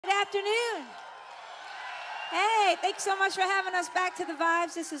afternoon. Hey, thanks so much for having us back to the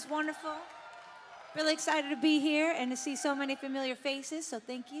Vibes. This is wonderful. Really excited to be here and to see so many familiar faces, so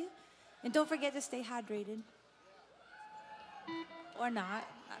thank you. And don't forget to stay hydrated. Or not.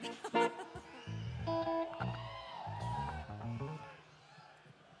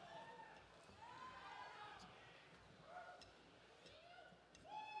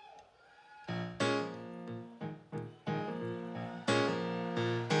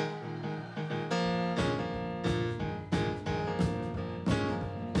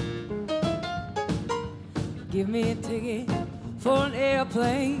 Give me a ticket for an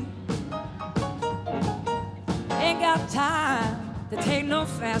airplane. Ain't got time to take no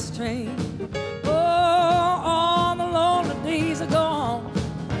fast train. Oh, all the lonely days are gone.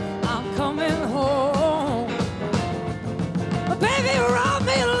 I'm coming home. But baby, rob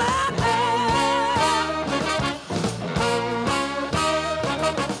me a line.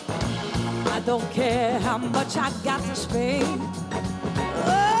 I don't care how much I got to spend.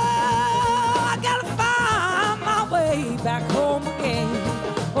 Oh, I gotta find my way back home again.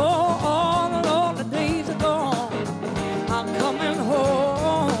 Oh, all the lonely days are gone. I'm coming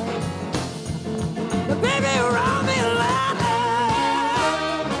home. But baby, rob me a line.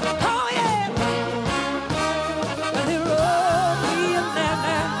 Oh, yeah. Well, he wrote me a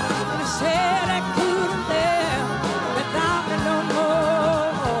letter and he said I couldn't live without me no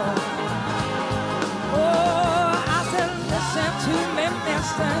more. Oh, I said, listen to me,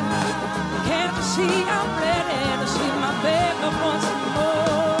 mister. Can't you see I'm ready to see my baby once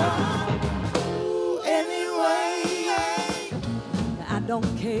more? Anyway, I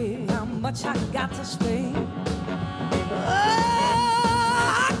don't care how much I got to spend. Oh,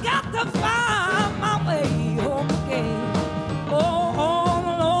 I got to find my way home again. Oh, all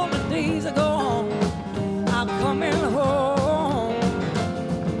the lonely days are gone. I'm coming home.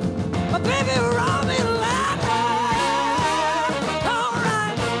 But baby, rob me a line. All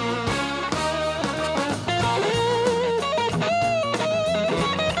right.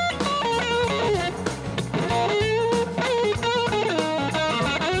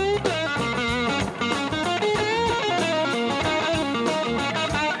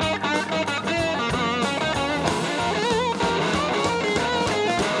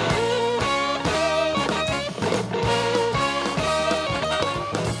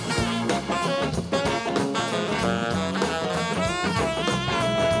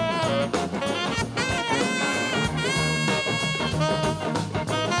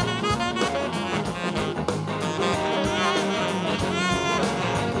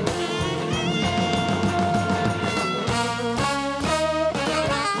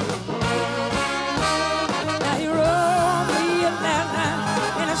 Now he wrote me a letter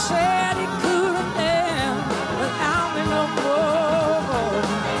and he said he couldn't live without me no more.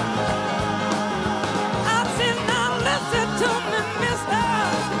 I said, now listen to me, mister.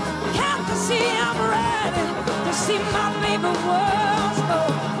 Can't you see I'm ready to see my baby once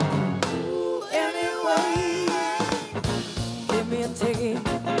more? Anyway, give me a ticket